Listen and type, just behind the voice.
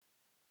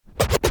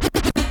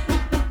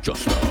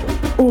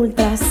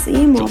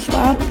Ultrasimo,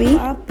 papi.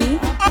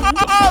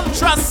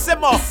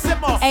 Ultrasimo.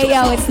 Hey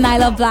yo, it's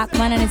Nailah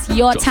Blackman and it's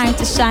your time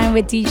to shine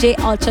with DJ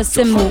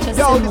Ultrasimo.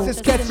 Yo, this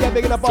is Ketchy, I'm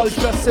bigging up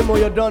Ultrasimo.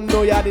 You don't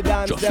know, you the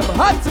dance them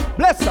hot.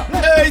 Bless her.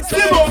 Hey,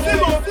 Simo.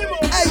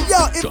 Hey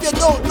yo, if you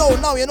don't know,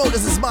 now you know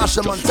this is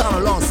Machel Montano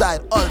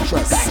alongside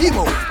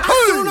Ultrasimo. As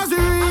soon as we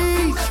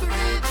reach,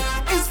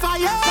 it's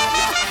fire.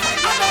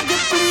 I beg you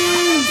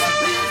please,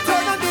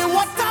 turn on the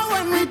water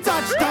when we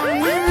touch down.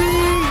 We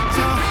reach,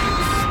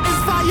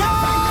 it's fire.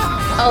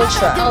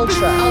 Ultra. You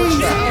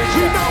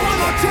don't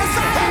wanna chase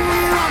it, then we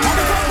run.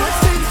 We go with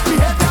six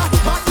behavior,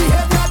 bad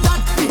behavior,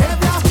 that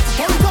behavior.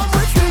 We go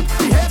with six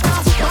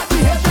behavior, bad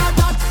behavior,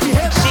 that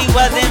behavior. She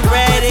wasn't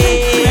ready.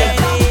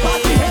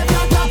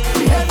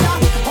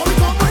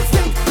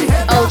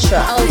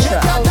 Ultra.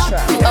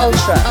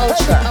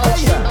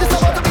 This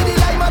about to be the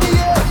time of the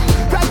year.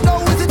 Right now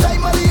is the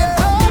time of the year.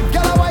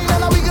 Get a wine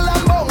and a wiggle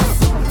and bounce.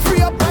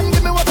 Free up and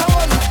give me what I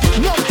want.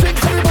 No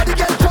drinks, everybody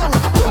get drunk.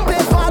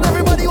 Play hard,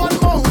 everybody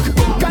want monk.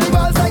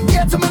 Carnival's like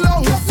here to me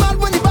long. Mad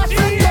when the bash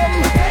bring them.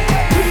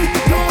 We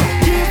don't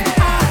give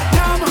a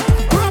damn.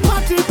 We're a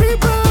party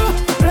people.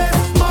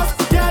 Place must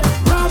get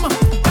rum.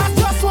 That's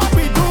just what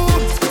we do.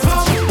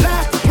 Come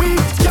let we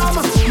jam.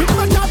 We do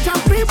a jam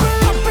people.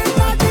 Up in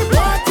the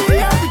party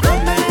every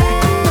come.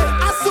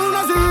 As soon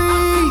as we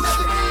reach,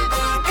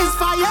 it's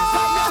fire.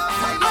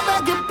 I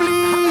beg you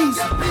please,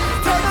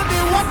 turn on the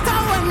water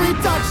when we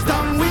touch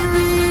down. We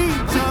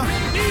reach,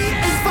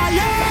 it's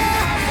fire.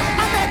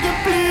 I beg you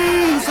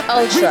please.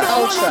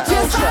 Ultra.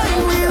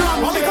 We run.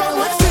 When we come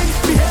with six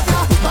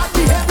behavior, bad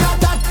behavior,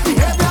 that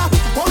behavior.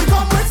 When we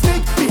come with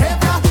six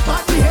behavior,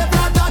 bad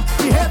behavior, that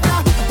behavior.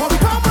 When we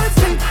come with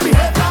six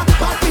behavior,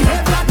 bad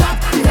behavior, that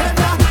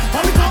behavior.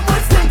 When we come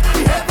with six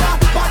behavior,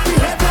 bad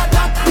behavior,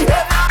 that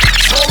behavior.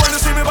 So when you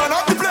see me burn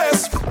up the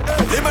place,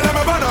 let me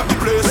burn up the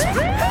place.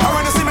 And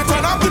when you see me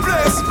turn up the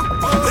place,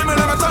 let me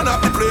turn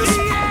up the place.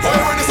 Boy,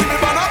 when you see me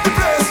burn up the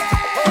place,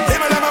 let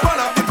me burn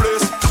up the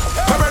place.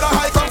 My brother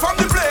high come from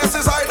the place,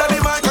 is higher than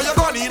the mic, and you're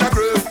gone in a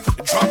grave.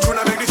 Drop tune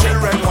and make the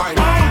children wine.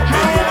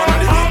 Big woman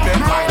and the big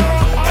men wine.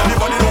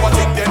 Everybody know what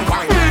thing them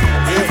wine.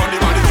 Hey, from the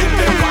man the king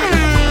them wine.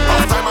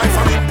 Half time I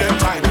from in them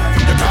time.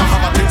 You can't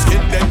have a thin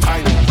skin them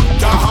time.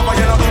 Can't have a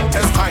yellow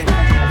intestine.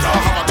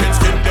 Can't have a thin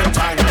skin them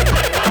time.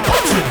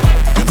 Watch it.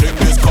 You think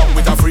this come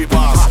with a free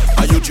pass,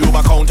 a YouTube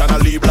account and a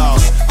lead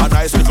blast, a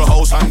nice little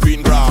house and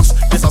green grass.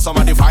 These are some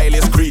of the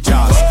vilest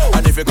creatures.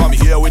 And if you come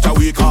here with a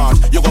weak heart,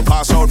 you gon'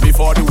 pass out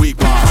before the week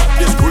pass.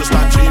 This cruise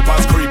stand cheap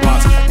as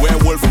creepers,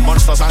 werewolf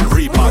monsters and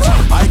reapers.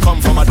 I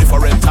come from a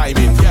different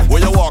timing,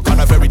 where you walk on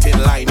a very thin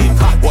lining.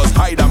 Was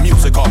hide the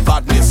music or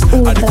badness,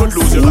 and you could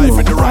lose your life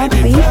in the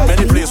rhyming.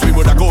 Many places we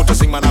would have go to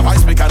sing, man, have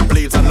ice pick and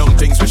blades and long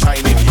things for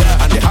shining.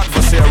 And the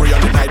adversary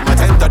on the night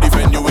might enter the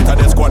venue with a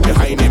dead squad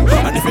behind him.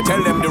 And if you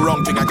tell them the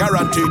wrong thing, I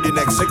guarantee the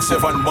next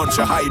 6-7 months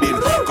you're hiding.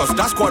 Cause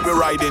that's what we're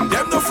riding.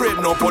 Them no afraid,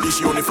 no police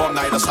uniform,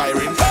 neither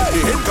siren.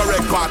 The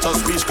incorrect part of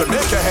speech could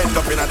make your head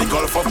up in the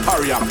Gulf of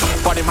Paria.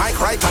 But the mic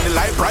right and the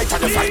light bright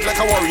and you fight like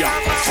a warrior.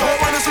 So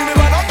when you see me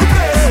burn up the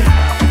place,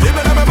 let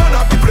me burn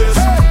up the place.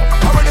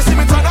 And when you see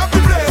me turn up the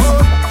place,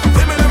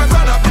 let me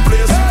turn up the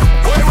place.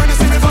 Boy, when you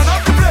see me burn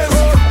up the place,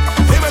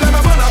 let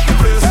me burn up the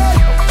place.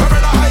 My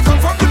brother high come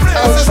from the place,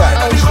 Ultra.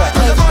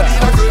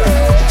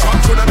 Drop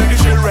tune and make the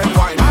children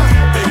wine.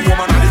 Big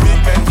woman and the big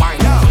men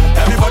wine.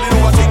 Everybody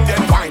know what thing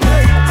them wine.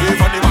 Give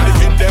on the man the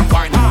king them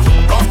wine.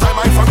 Rough time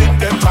I from in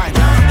them time.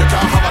 You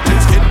can't have a thin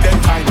skin them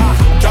time.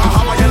 Can't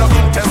have a yellow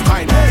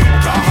intestine.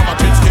 Can't have a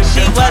thin skin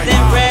She them time.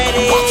 wasn't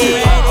ready. Watch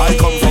it. I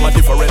come from a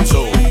different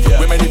zone,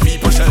 where many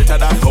people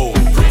sheltered at home,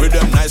 with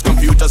them nice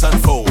computers and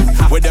phone,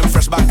 with them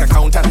fresh bank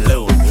account and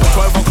loan.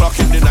 12 o'clock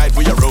in the night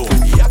we are roam.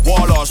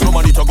 Warlords, no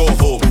money to go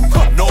home.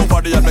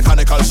 Nobody had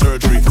mechanical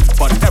surgery,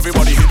 but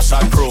everybody hips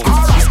and chrome.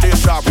 We stay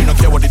sharp, we don't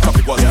care what the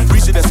topic was.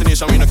 Reach the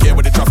destination, we don't care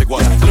what the traffic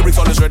was. Lyrics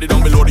always ready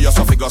down below the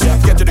esophagus.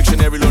 Get the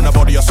dictionary, learn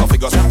about the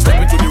esophagus.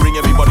 Step into the ring,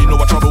 everybody know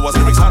what trouble was.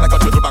 Lyrics hard like a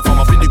turtle back from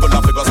up in the good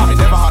figures. I mean,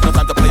 never had no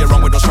time to play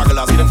around with no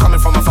stragglers. See them coming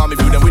from a farm,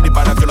 view them with the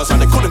binoculars,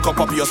 and they couldn't come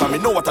up here. I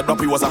mean, know what a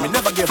dumpy was. I mean,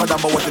 never gave a damn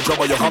about what the job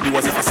or your hobby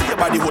was. If I see you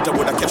by the hotel,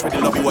 would I catch me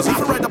the lobby was. If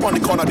I right up on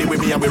the corner, they with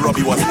me and we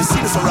Robbie was. They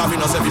see us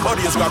surrounding us,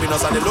 everybody is grabbing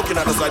us, and they looking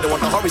at us like they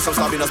want to hurry some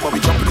stabbing us. But we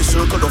jump in the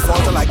circle, don't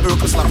falter like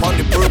Urkel, slap on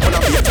the purple,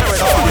 and be a terror.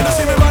 So when you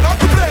see me run up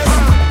the place,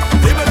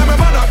 let me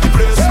run up the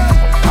place.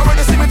 And when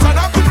you see me turn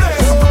up the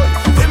place,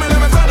 let me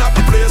turn up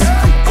the place.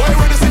 Boy,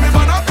 when you see me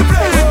run up the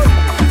place,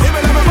 let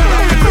me run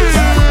up the place.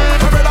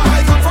 My brother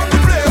high come from the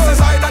place, is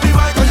higher than the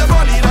mic, and you're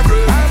born in a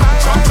grave.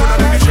 Drop tune and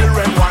make the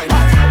children wine.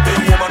 Big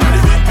woman and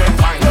the big men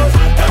wine.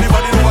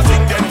 Everybody know what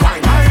thing them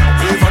wine.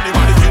 Give on the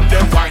money, give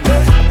them wine.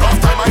 Rough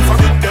time I from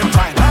in them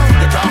time.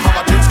 You can't have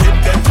a thin skin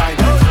them time.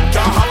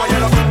 Can't have a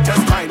yellow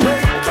intestine.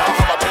 Can't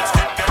have a thin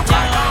skin them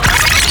time.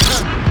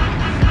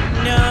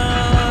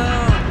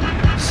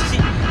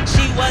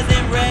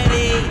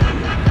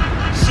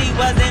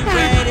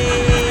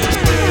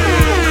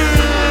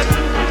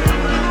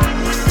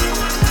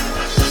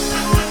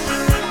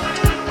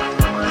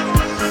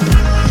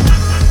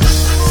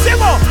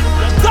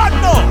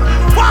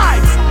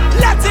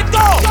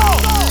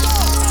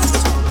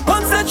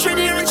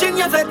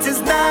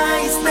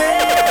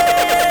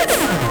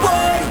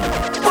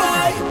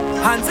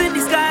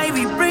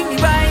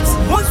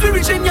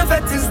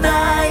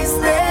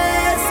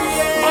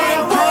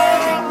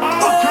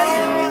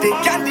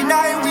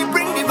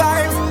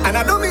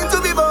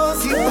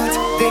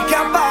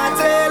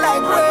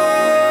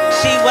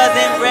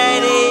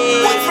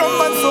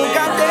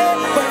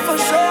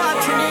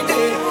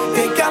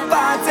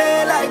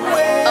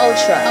 Don't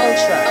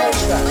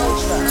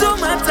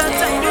matter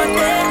time you're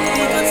there,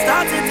 you can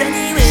start it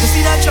anyway. You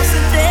see that trust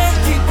in there,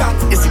 keep that.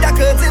 You see that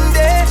curtain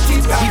there, keep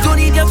that. You don't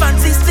need your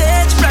fancy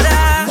stage, brother.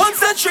 Once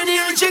that Trinity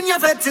reach in your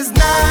vet is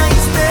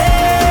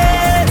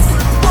niceness.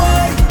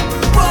 Boy,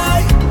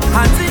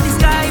 hands in the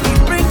sky, we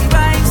bring the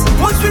vibes.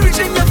 Once we reach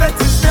in your vet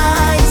is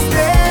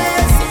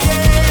niceness.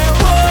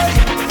 Yeah,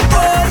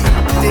 boy,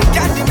 they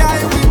can't deny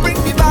we bring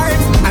the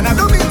vibes. And I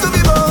don't mean to be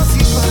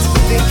bossy, but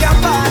they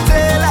can't party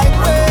like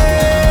we.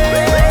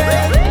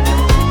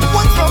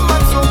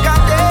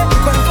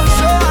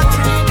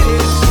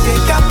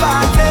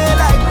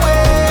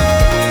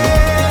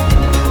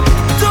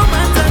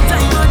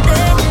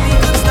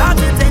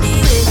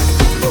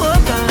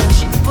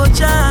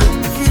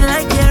 Feel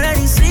like you're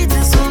ready, sweet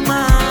as so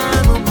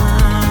man, oh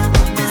man.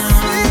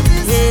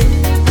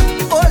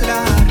 Yeah. Oh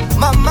Lord,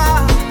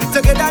 mama,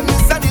 together me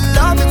say the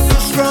love is so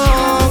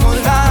strong. Oh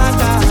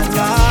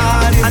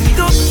Lord, and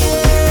don't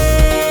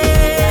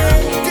care.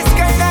 This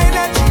kind of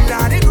energy,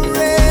 Lord, it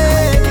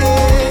great.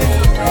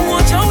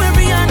 Watch how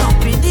every hand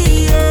up in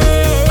the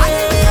air.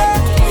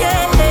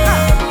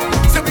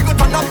 Yeah. So we go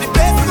turn up the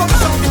place, we go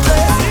turn up the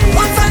place.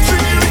 Once I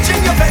dream you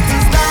reaching your bed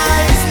is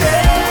nice.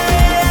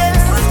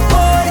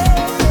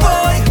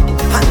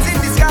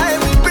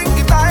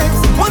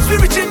 Once we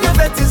reach in your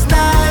vet is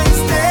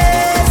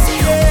niceness.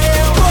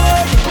 Yeah,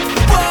 boy,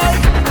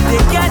 they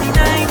can't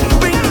deny we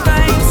bring the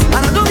vibes.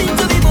 And I don't mean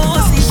to be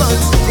bossy, but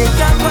they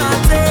can't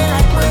party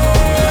like we.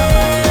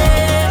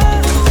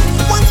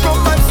 Once from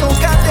my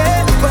Soca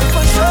day, but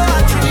for sure I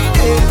treat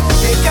it.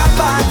 They can't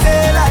party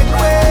like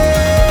we.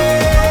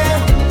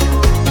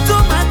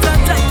 Don't matter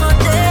time or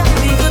day,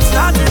 we could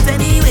start it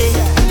anyway.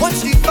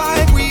 Watch the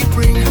vibe we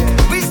bring,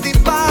 with the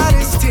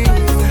baddest thing.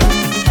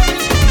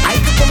 I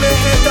could put my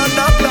head on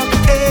the block.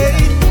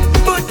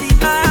 But the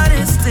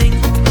hardest thing,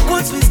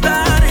 once we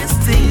start this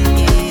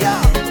thing,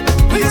 yeah,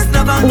 we just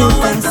never know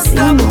when to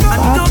stop. And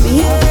don't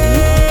care.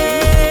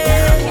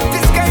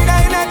 This kind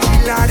of energy,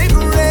 Lord, it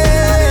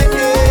great.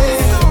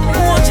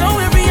 Watch how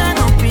every hand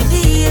up in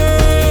the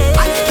air.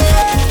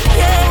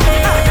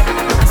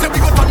 Yeah. So we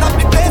go turn up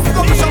the place, we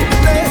go push up the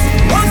place.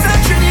 Once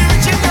that Trinity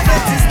reaching the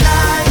vet is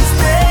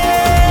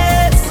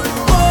niceness.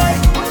 Boy,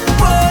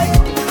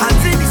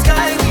 hands in the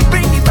sky, we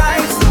bring the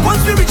vibes.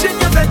 Once we reach in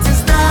your vet is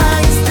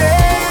niceness.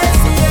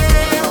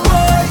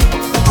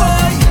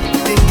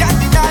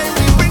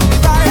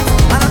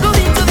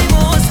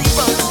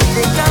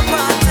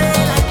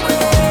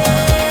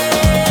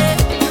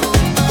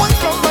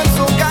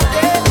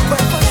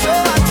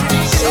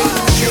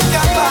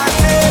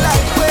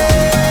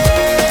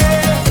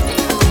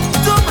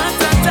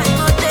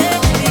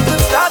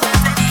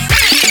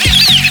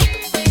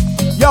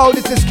 Yo,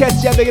 this is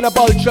Killa, bigging up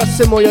Ultra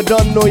Simo. You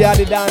don't know you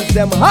the dance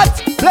them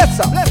hot. Bless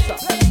up.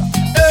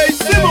 Hey,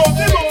 Simo.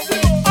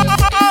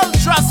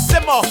 Ultra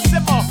Simo.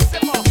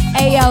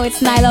 Hey yo,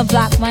 it's Nailah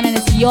Blackman and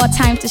it's your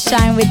time to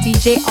shine with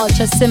DJ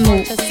Ultra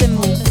Simo.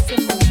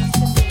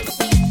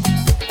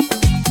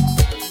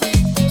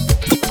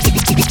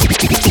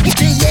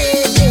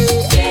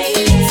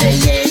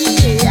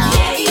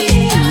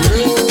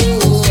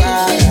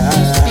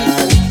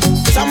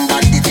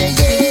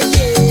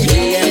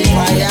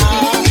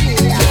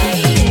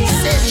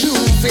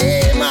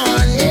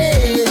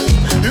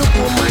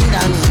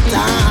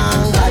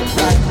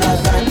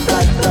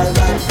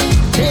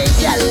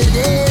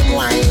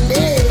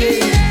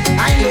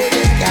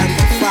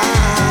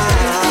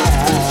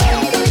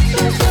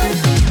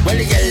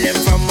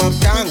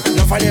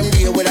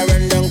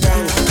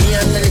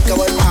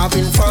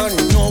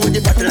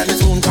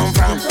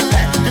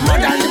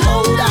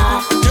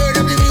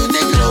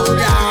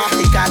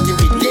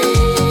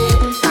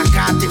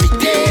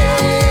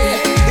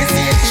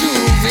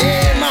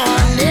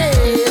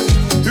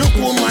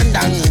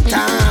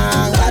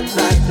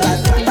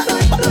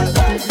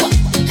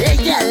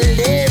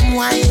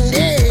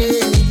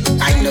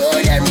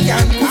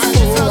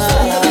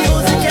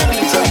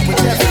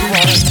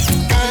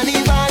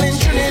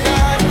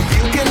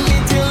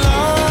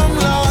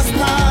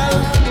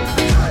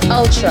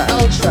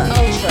 Ultra.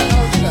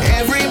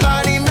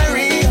 Everybody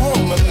merry,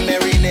 home of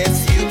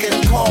merriness, you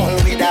can call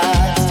me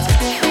that.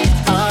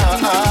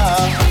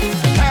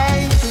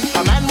 Hey,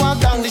 a man walk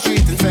down the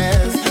street and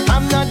says,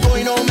 I'm not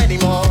going home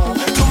anymore.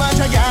 Too much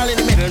a gal in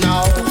the middle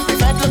now. The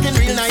fat looking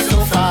real nice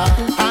so far.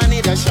 I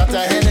need a shot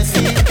of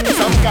Hennessy,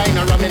 some kind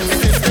of rum in my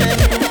system.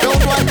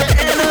 Don't want to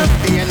end up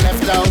being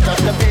left out of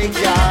the big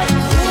yard.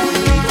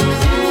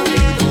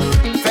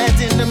 Fat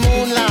in the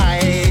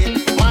moonlight.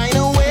 Wine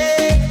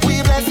away,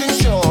 we blessing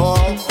sure.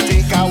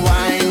 Take a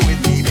wine.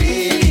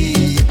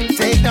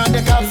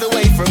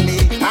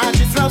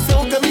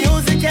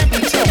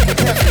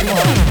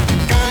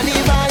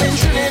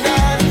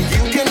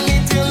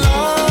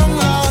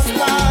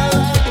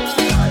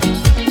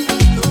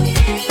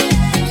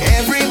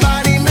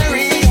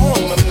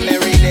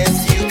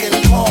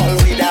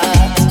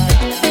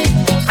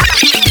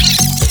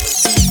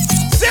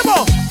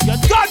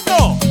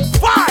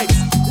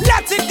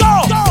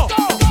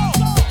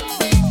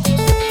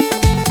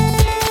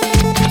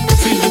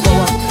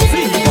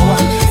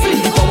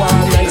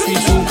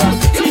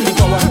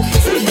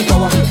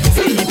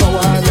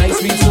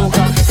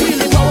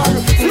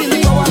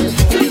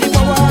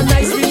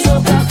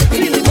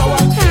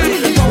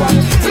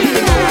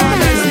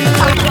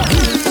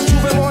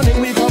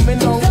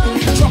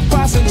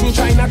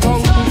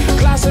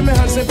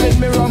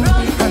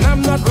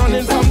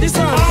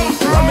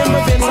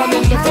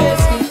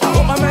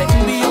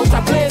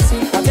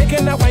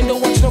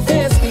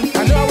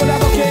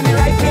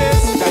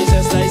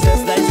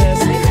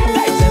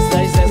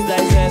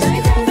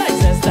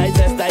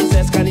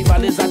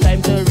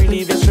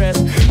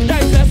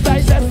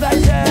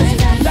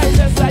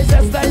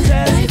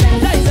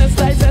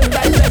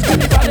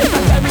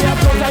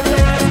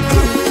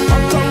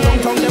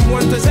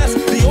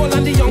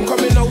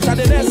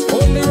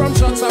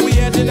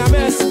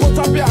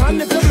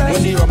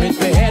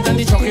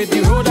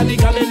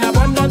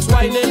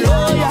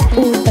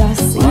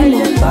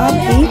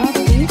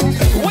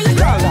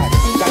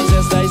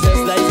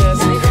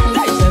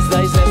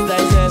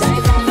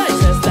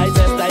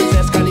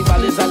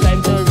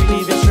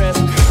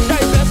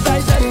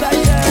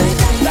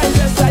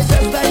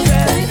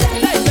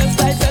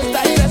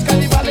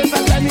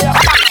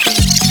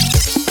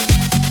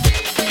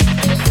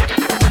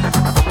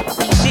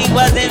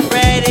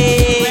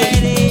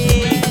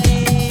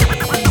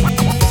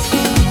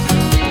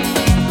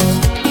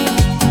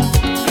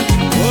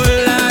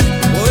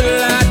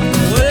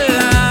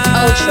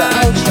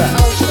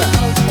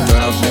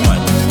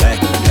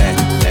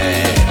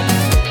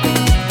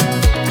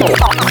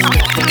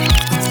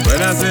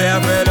 When I say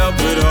I'm fed up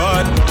with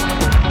heart,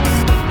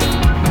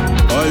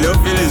 all you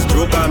feel is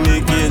joke I'm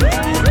making.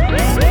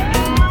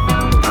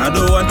 I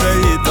don't want to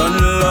hate on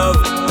love,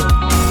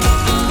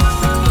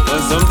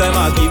 but sometimes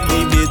I keep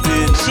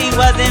debating. She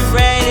wasn't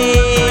ready.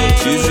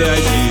 She said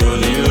she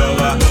only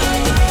lover,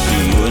 she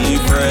only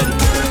friend.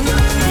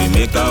 We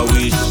make a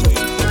wish,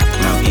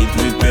 now eat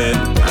with pen.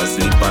 I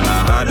sleep and I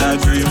had a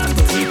dream,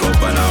 wake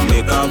up and I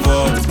make a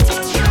vow.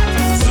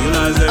 Soon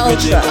as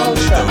everything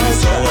complete, we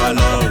saw I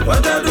know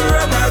what I do wrong.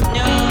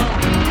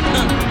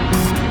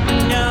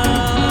 No.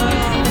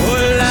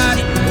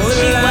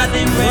 She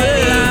wasn't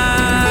ready.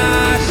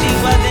 She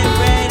wasn't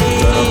ready.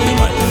 Turn up the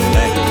mic.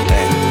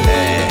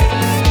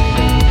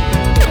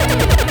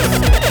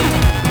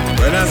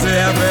 When I say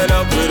I'm fed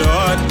up with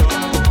heart,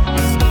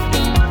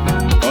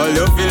 all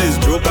you feel is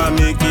joke I'm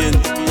making.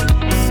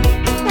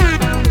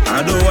 I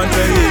don't want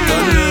to hate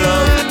on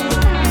love,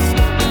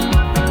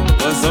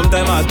 but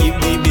sometimes I keep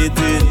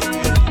debating.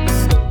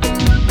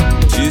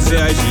 She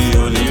say she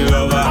only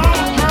lover,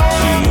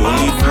 she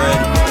only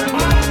friend.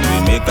 We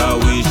make a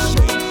wish,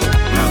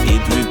 now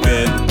eat with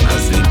pen. I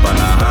sleep and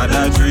I had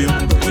a dream,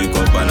 wake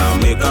up and I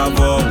make a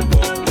vow.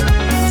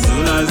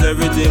 Soon as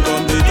everything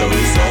complete,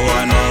 we saw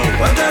I know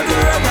what I do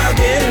wrong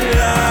again,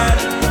 Lord.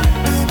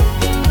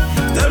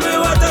 Tell me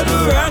what I do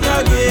wrong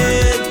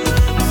again.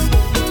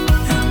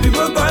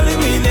 People calling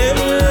me name,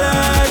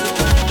 Lord.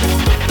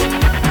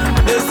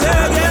 They say I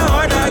get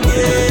hard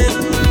again.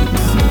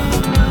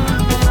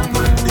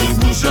 The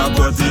bush a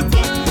cut it,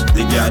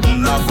 the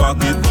garden a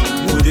fuck it,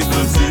 put the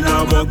clothes in a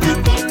bucket.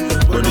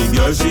 But the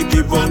girl she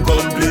keep on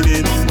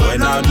complaining.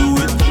 When I do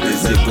it, they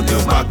say put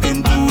your back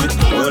into it.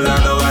 All I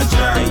know I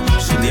try,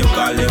 she name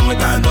calling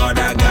with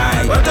another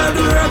guy. What I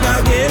do wrong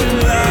again,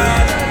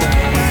 Lord?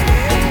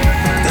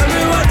 Tell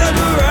me what I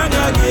do wrong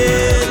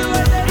again.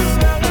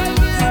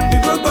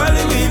 People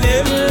calling me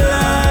name,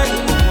 Lord.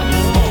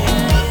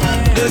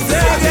 They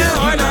say I get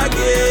hard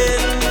again.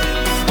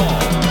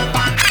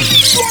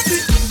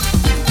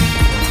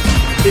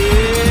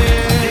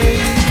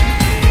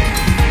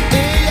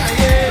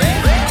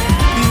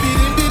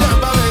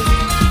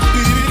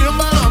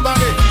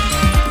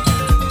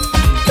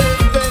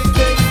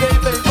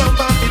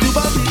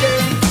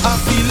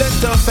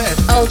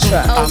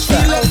 Ultra. I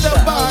feel at the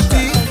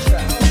party.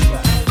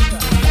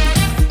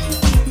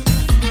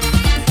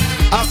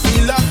 I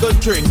feel like a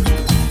drink.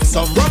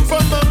 Some rum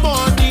from the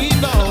morning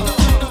now.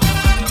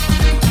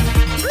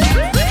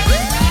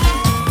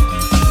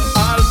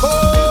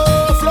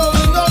 Alcohol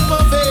flowing up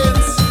my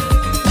veins.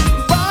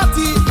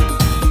 Party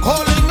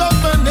calling up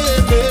my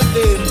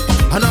name.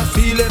 And I'm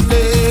feeling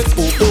it.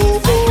 Oh.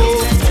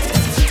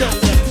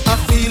 I'm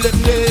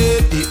feeling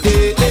it.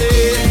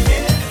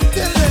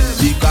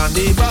 The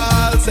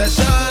carnival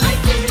session.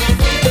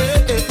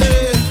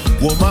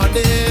 Woman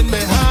in my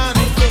hand.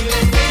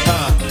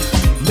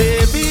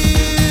 Maybe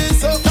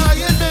soca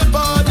in my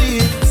body.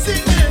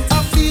 Sing it.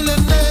 I'm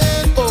feeling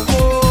it.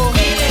 Oh.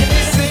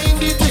 Sing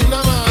the thing, man.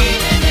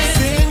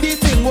 Sing the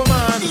thing,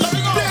 woman.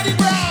 Ready,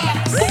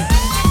 brass.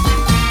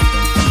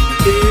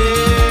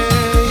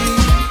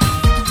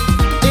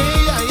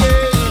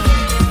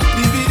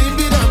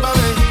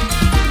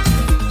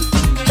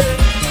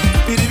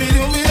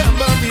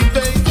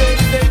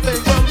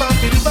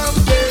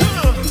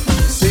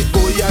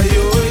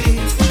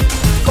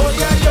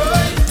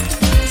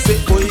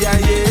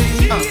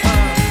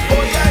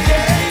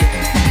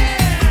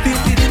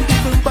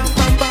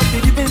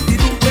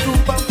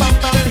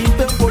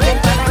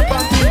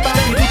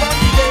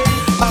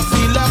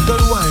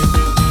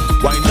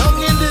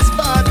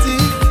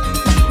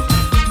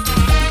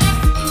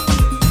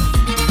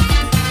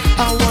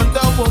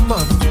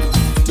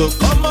 So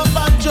come up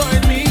and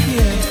join me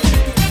here.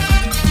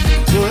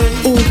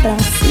 Pra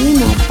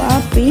cima,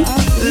 papi.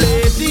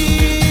 Lady,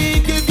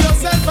 give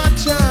yourself a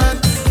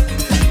chance.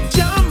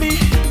 Jam me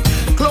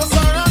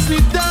closer as we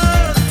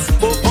dance.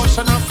 Oh,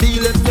 ocean, I'm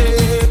feeling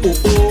it.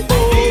 Oh.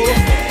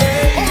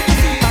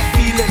 I'm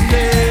feeling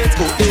it.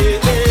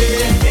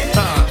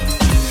 Oh.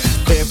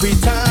 Every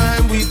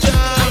time we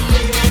jam.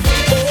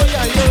 Oh,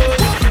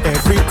 yeah.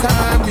 Every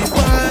time we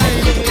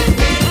wine.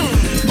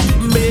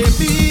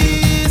 Maybe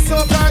so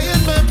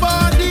in my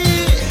body.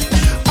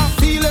 I'm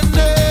feeling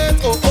it.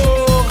 Oh.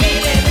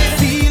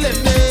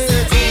 Feeling it.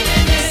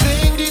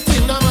 Sing it.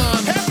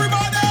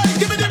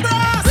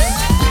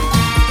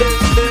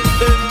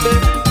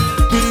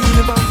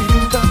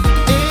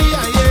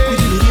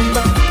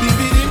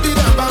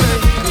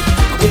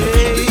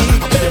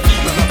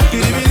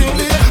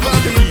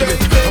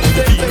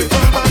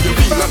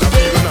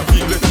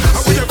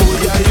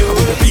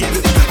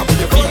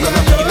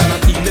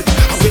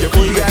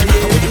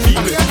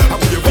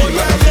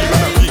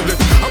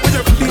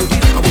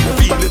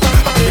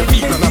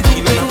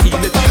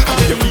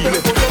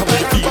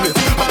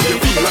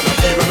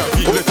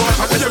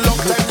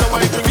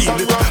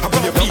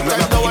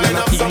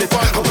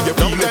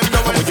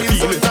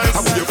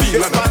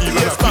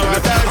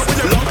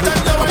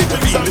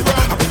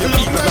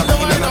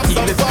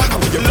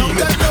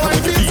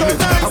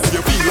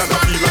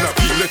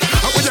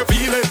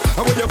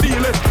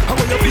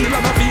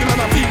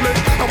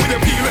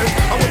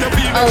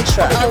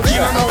 ultra.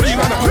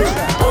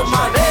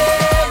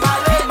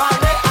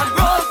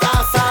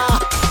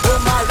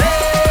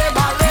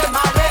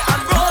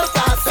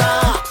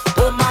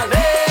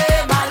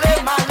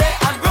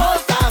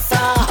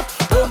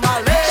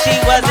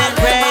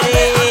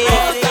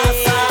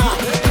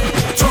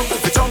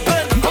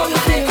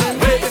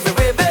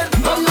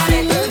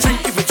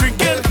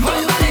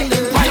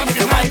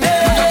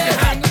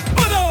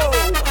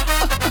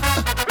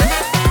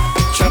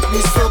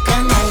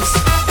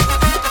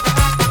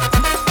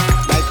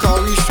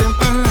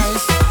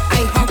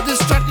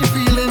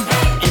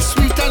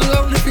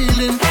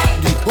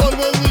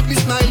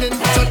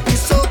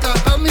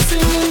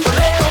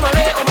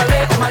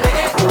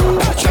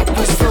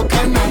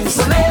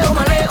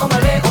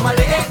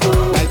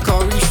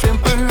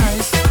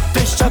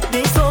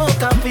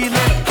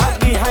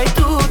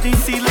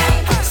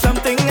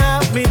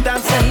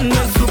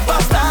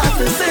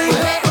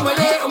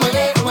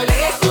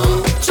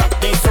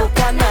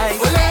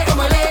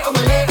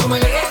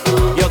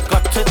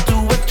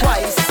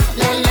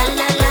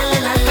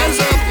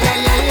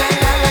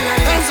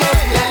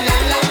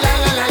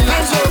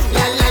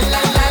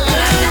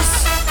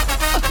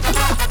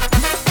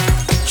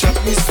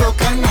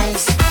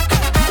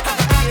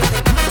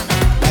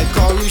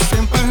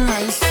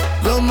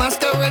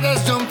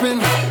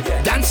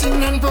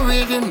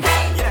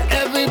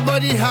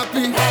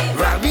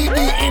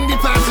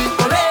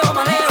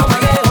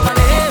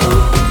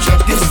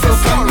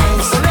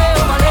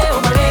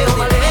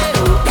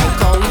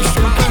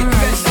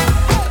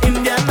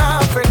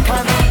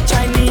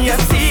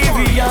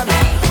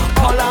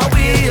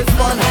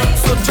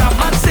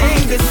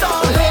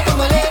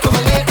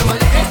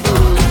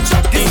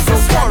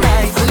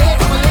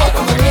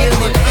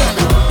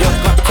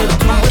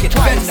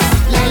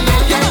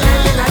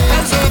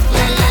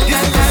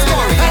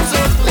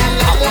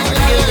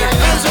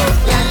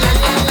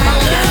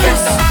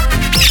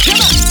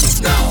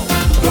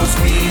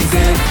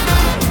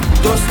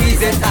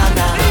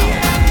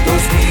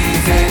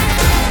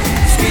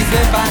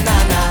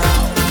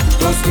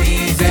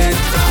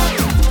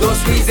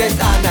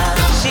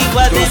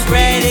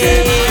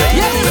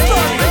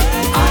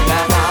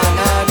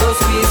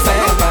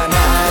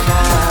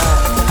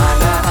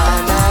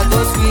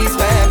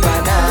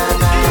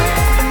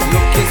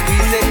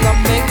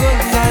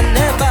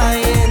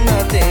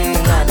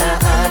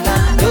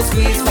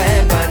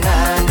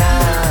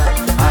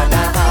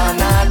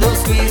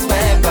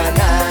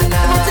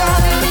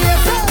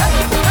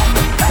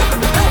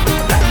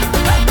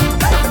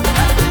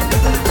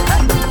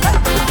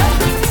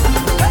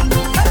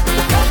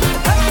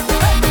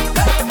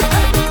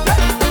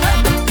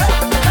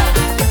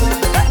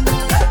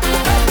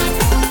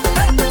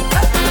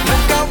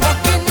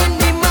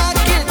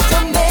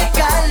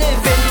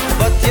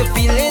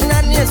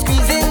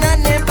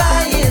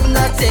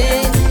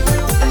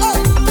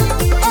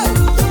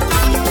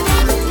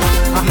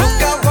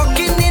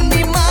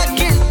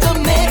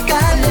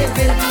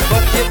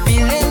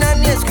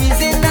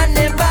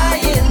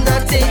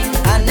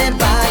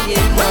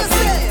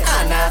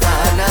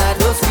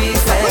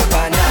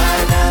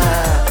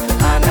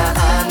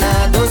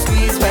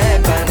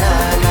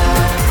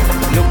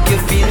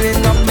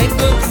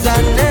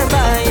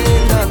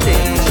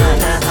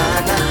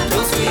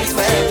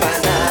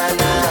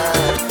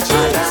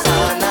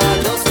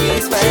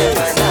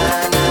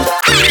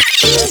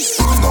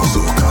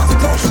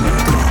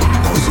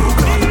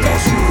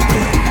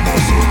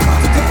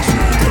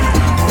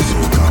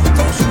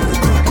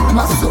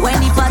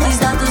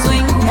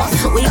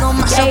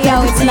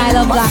 It's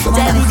Nailah Blackman,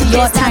 and it's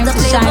your time to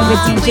shine with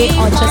DJ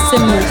Ultra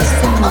Simul.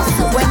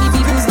 When the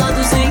people start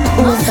to sing,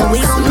 we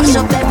gon' mash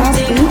up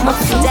everything.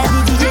 Tell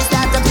the DJ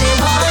start to play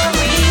what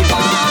we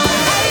want.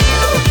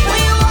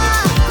 We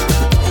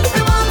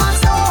want my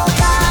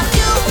soca.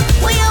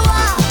 We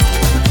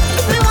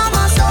want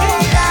my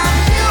soca.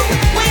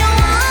 We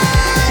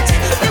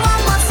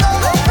want my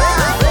soca.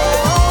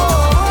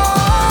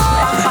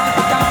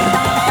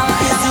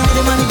 It's the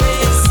rhythm and the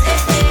bass.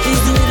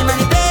 It's the rhythm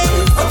and the bass.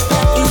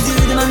 It's the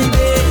rhythm and the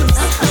bass.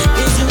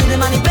 It's the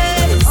rhythm and the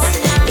bass.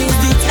 It's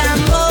the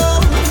tempo.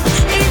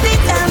 It's the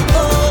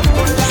tempo.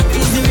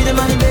 It's the rhythm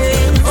and the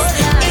bass.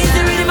 It's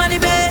the rhythm and the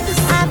bass.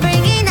 I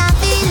bring in a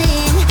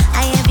feeling,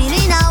 I am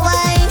feeling a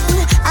wine.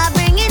 I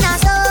bring in a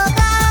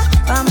soca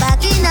from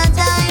back in a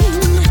time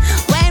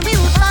when we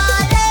would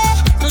party.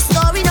 No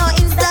story, no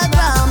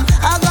Instagram.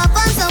 I'll go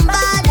find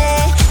somebody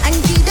and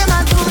give them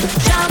a good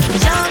jump,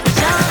 jump,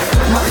 jump.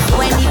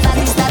 When the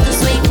party start to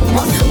swing,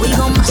 we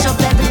gon' mash up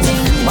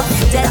everything.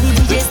 Tell the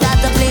DJ start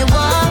to play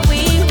what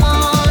we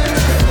want.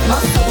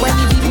 When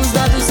the people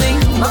start to sing,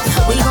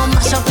 we gon'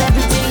 mash up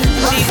everything.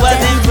 She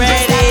wasn't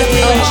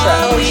ready.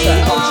 Ultra. We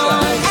want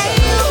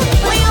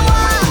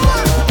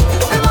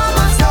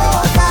my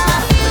soca.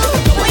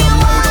 We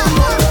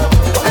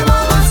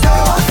want my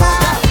soca.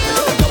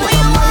 We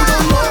want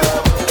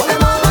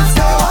my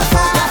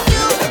soca.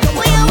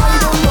 We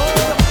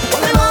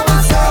want my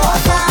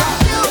soca.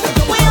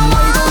 We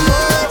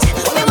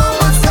want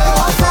my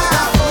soca.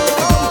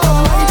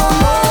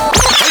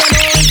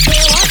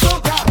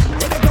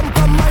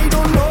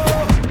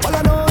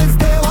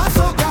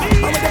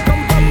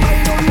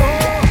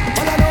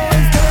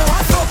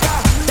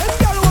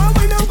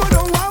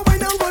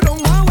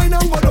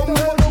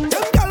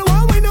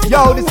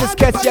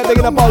 Catch you big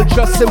up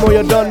Ultra Simo,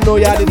 you don't know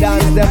you the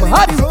dance them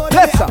hot.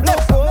 Bless up.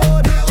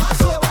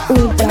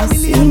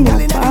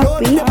 Ultracima,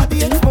 papi.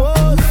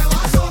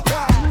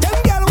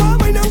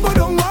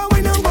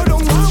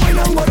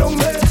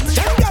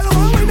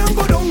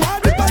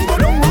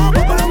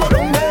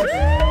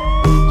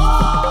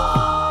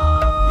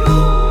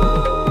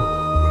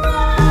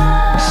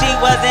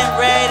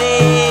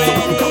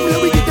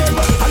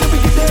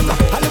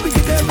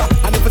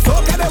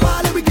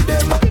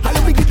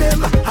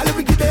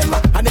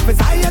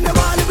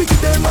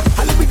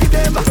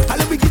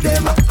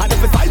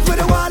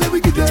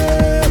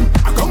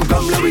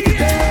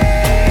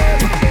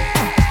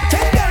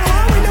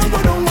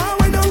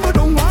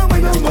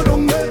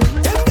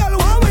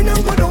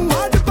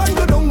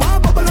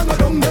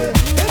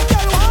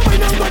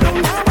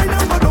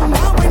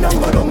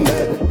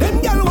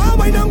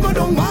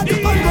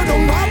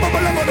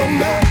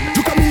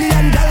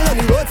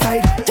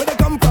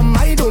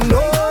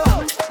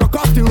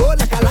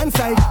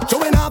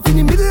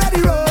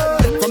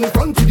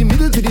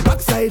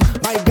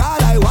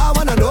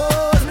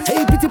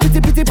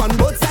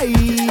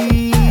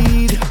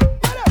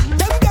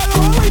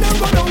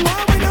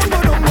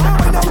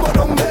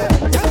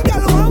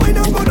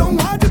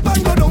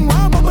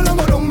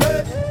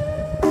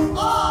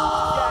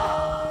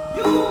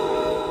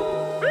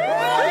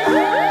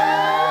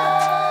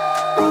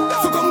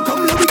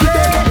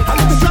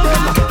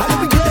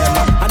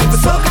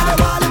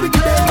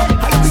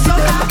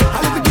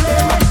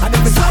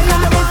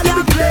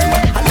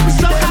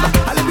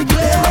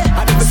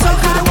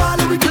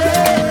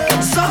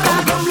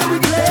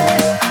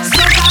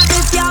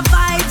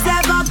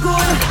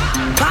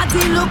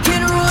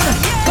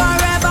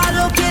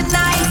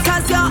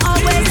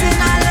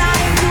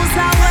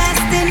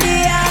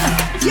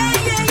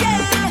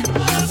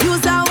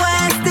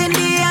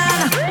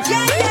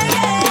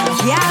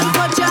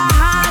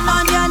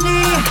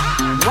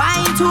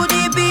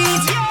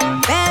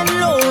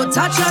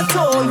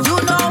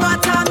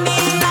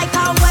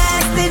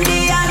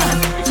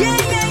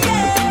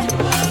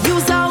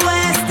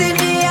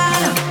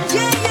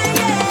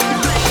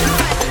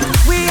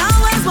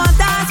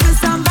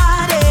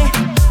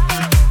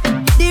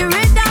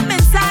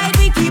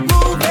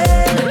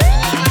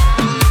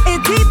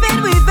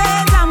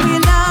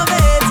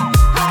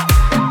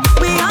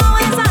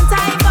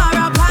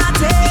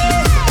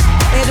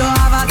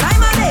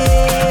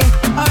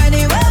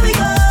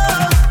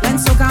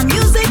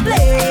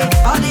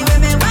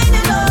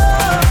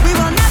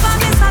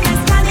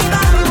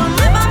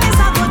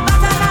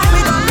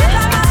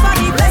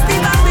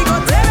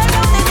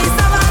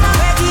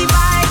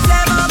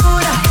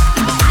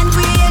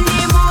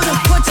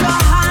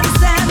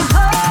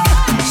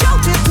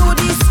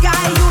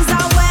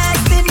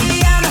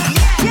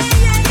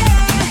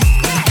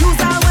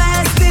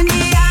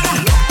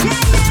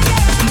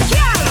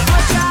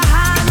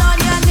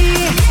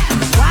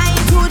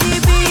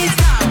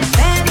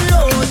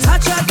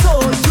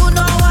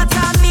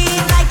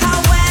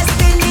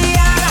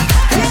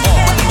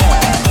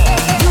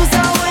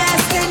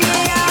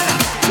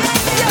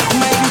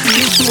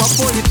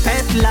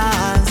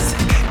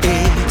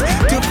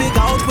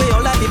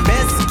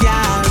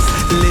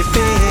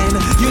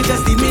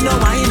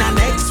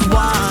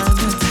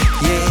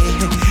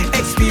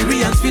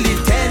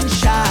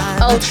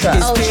 Ultra.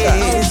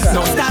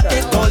 No stop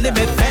it, no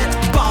limit,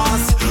 vet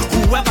boss.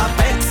 Whoever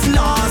bets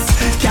lost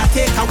can't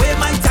take away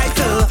my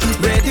title.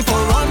 Ready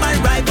for all my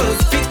rivals.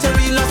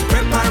 Victory, lost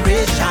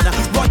preparation.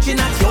 Watching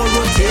at your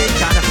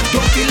rotation.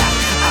 Don't feel like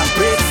I'm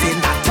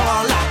bracing at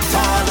all.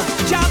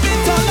 Jab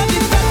it all on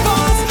this vet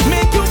boss.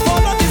 Make you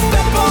follow this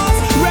vet boss.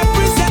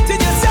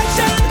 Representing your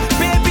section.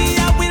 Baby,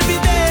 I will be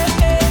there.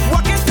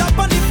 Walking top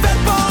on the vet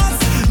boss.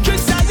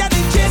 Drinks higher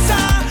than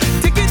chaser.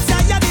 Tickets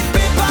higher than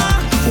paper.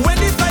 When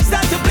the vibes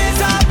start to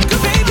blaze up,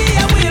 baby,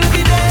 I will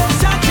be there.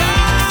 Soca,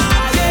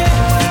 yeah,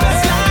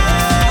 best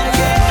life,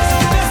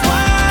 yeah, best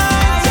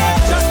wine,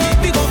 yeah. Just keep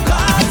me go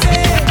cause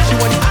it. She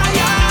want it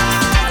higher,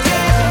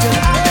 yeah.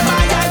 Them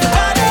higher the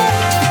body,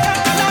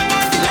 along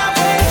on the love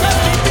way. Just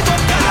keep me go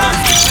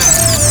cause it.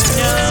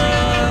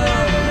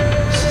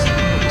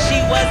 She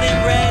wasn't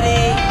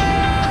ready.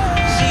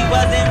 She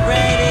wasn't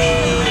ready.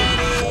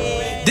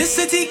 This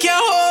city can't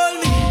hold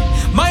me.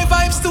 My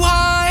vibe's too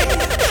high.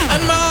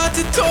 And my heart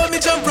it told me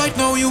jump right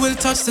now, you will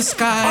touch the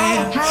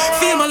sky.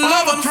 Feel my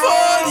love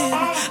unfolding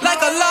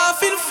like a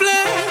laughing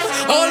flame.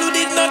 All who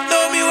did not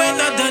know me when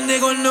not done, they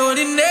gon' know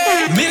the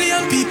name.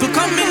 Million people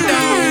coming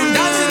down,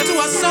 dancing to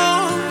a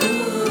song.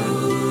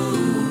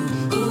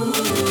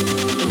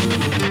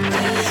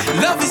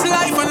 Love is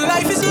life and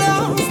life is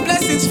love.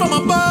 Blessings from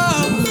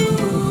above.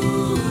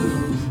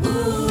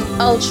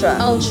 Ultra.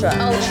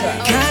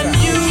 Can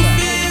you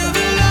feel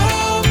the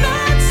love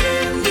that's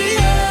in the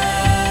air?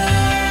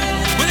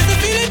 Well, if you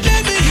feel it,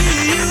 let me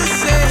hear you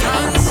say,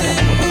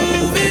 dancing,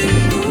 moving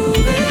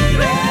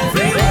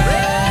everywhere.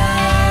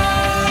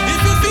 If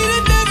you feel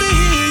it, let me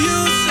hear you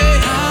say,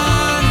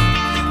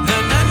 na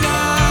na na,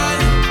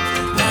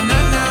 na na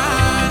na,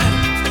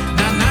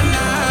 na na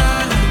na,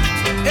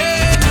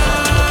 eh na.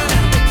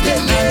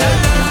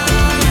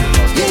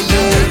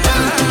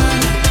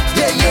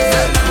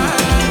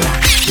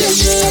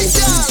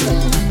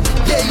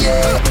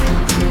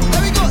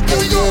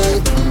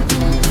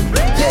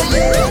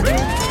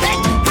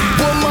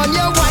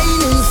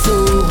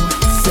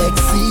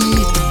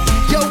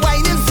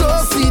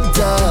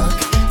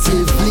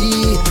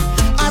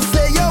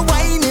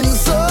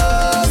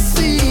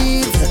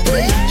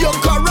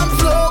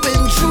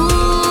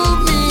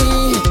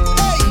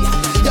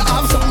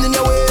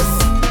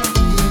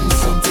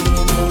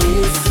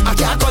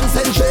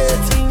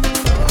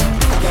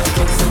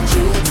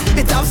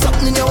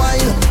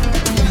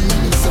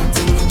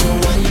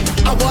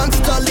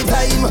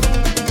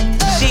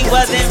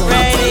 wasn't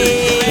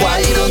ready.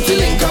 Why don't you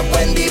link up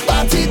when the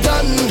party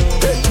done?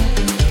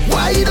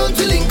 Why don't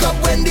you link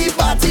up when the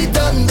party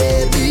done,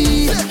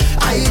 baby?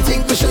 I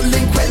think we should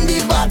link when the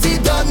party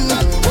done.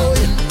 Oh,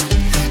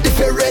 if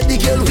you're ready,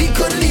 girl, we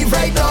could leave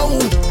right now.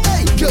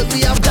 Hey, girl,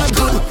 we have that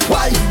good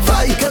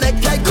Wi-Fi,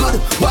 connect like good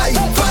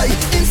Wi-Fi,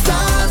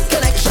 instant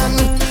connection,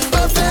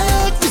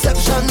 perfect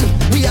reception.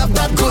 We have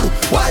that good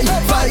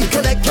Wi-Fi,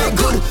 connect like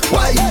good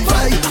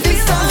Wi-Fi,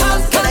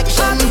 instant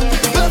connection,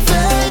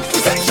 perfect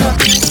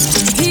reception.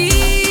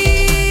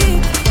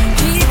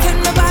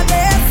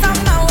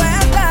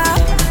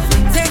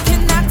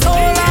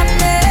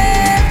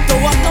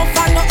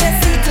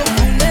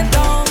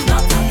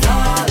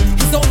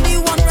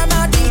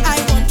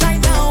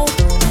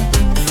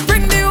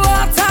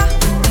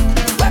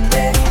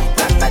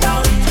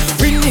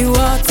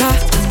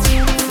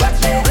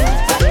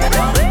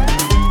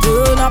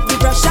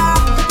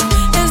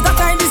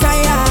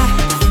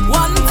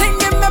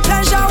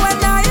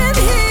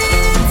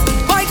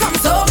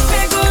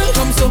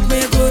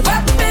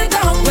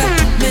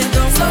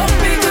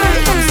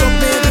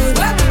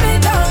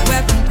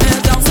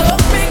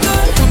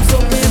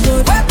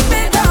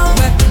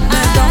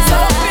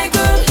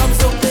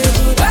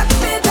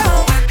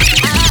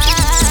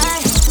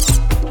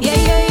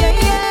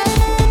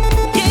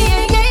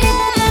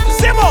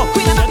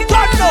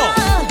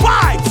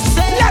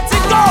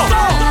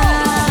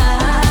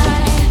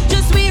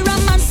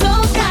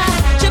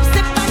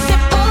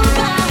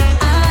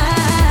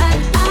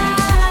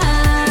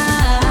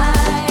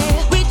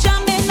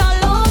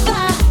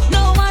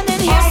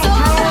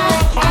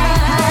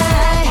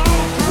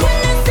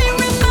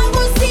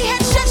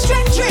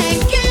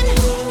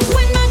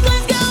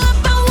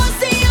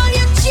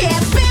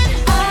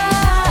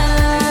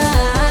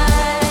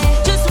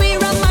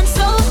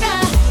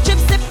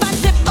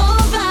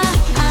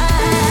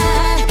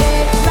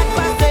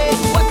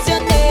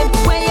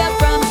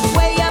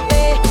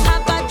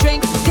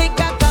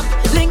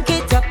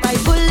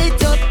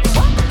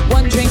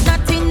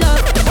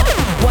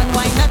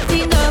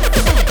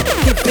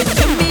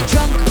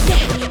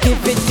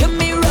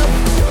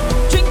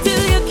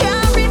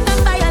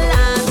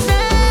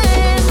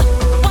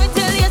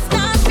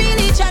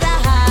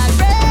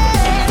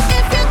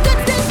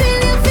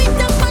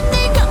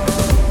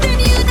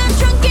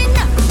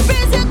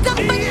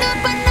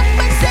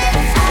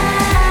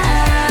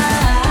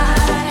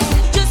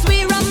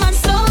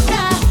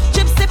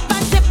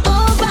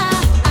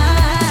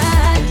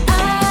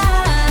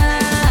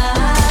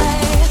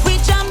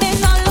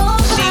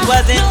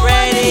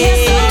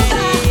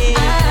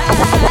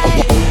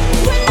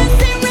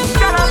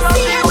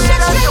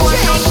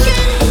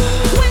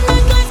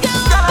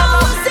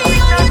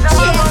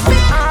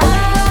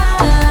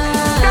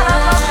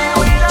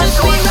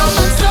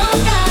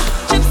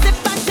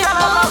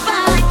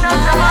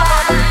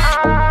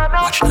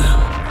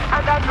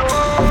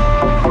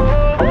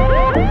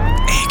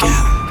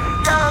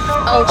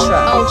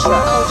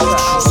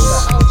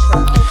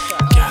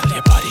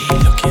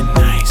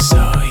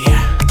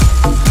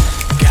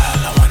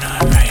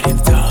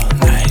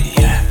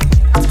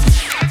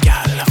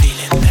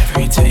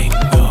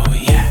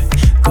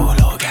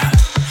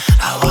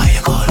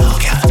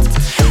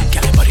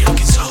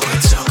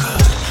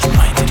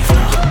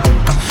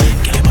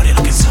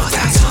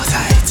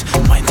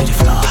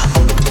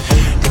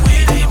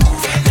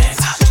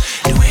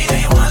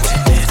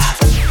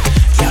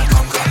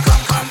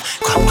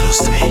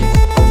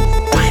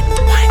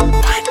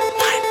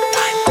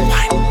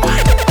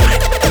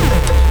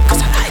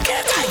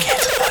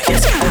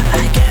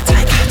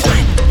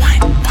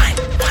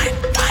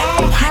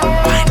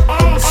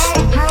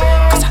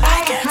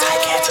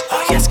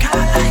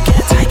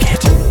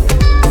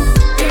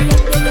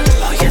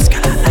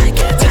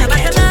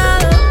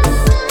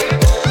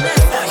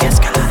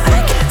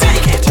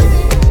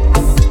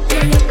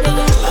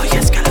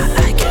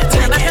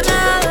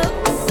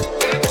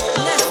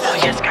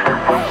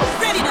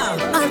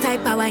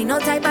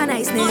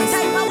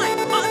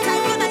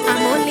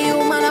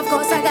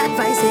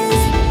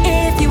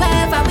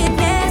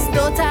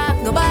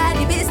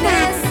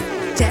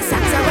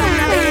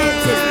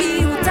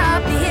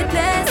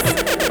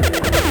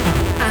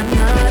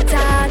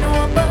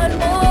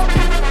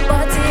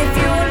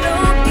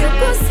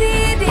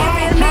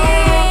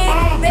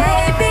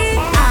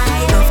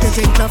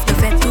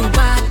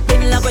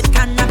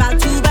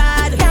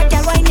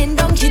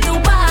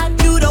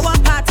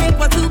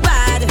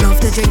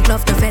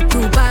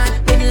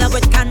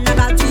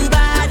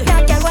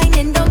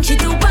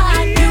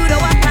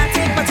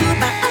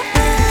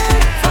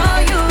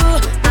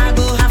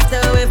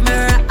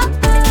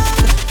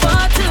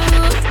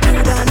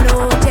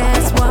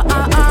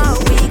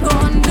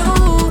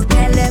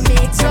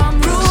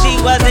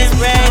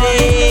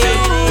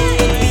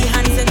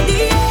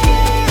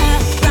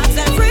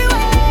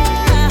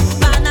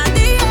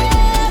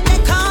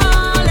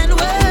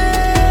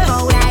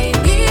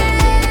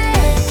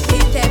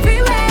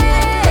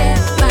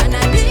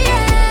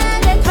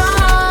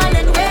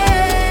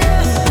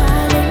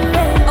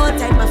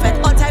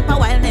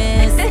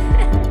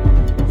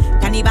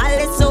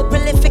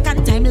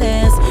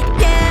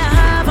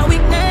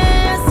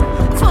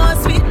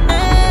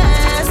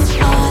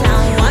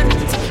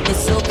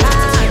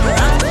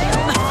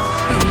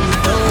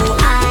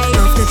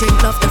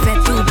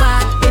 too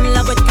bad. In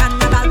love with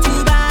Carnival,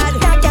 too bad.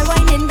 That girl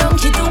whining down,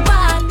 she too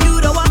bad.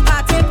 You don't want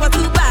party, what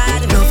too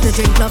bad. Love to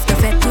drink, love to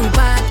fed, too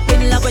bad.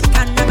 In love with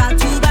Carnival,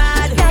 too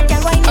bad. That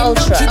girl whining down,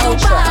 she too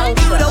bad.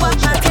 You don't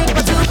want party,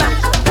 what too bad.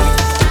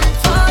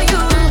 For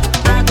you,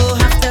 I go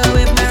have to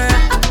whip my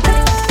rap.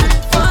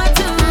 For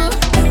two,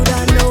 you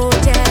don't know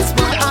just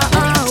what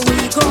we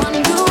gon'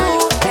 do.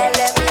 Let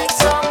them make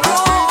some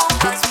room,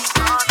 'cause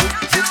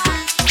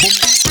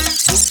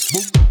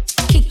we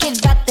kick it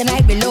back, then I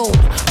reload.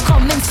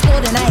 Coming slow,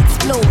 then I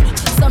explode.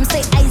 Some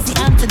say icy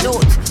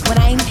antidote. When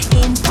I'm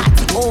in,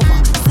 party over.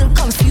 Still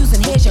confused,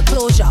 and here's your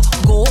closure.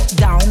 Go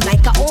down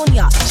like I own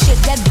ya. Shit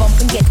that bump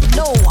and get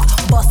lower.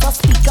 Bust a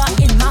speaker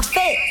in my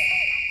face.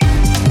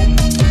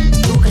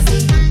 You can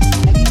see,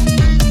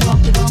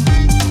 bump the bump.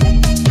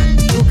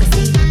 You can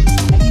see,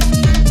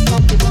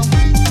 bump the bump.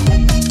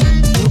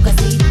 You can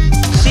see.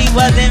 She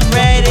wasn't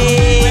ready.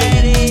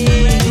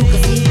 You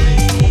can see,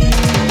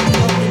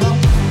 bump the bump.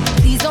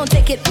 Please don't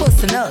take it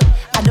personal.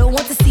 I don't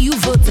want to see you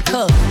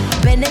vertical.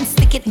 Bend and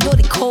stick it, know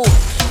the code.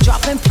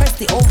 Drop and press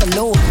the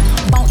overload.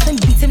 Bounce and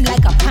beat him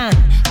like a pan.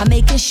 I'm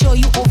making sure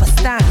you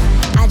overstand.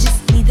 I just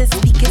need the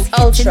speakers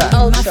Ultra, hitting in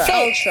ultra, my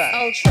face. ultra,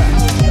 ultra, ultra,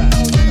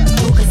 ultra.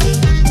 You can see,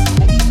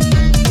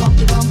 bump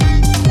the bump.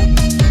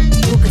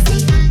 You can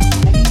see,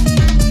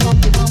 bump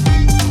the bump.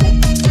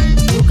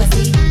 You can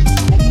see,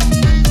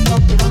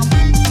 bump the bump.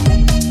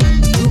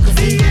 You can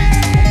see,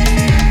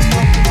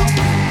 bump the bump.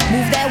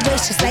 Move that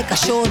waist just like a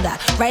shoulder.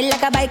 Ride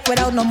like a bike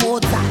without no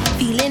motor.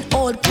 Feeling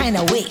old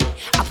kinda way.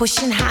 I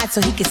pushing hard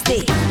so he can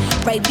stay.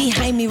 Right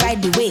behind me,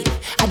 ride the wave.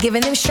 I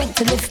giving him strength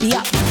to lift me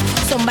up.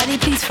 Somebody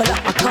please fill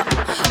up my cup.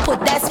 Put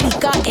that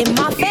speaker in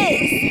my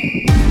face.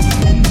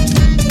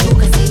 You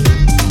can see,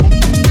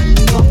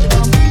 bump the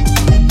bump.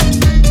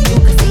 You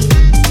can see,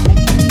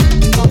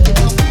 bump the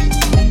bump.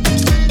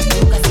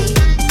 You can see,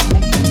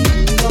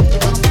 bump the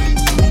bump.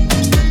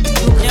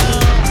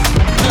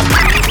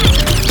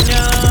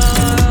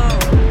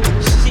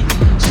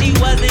 She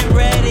wasn't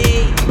ready.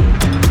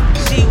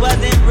 She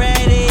wasn't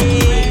ready.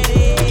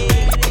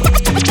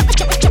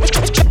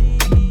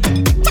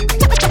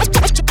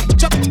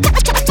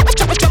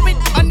 Jumping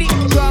on the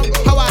drum,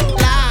 how I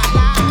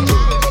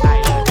lie.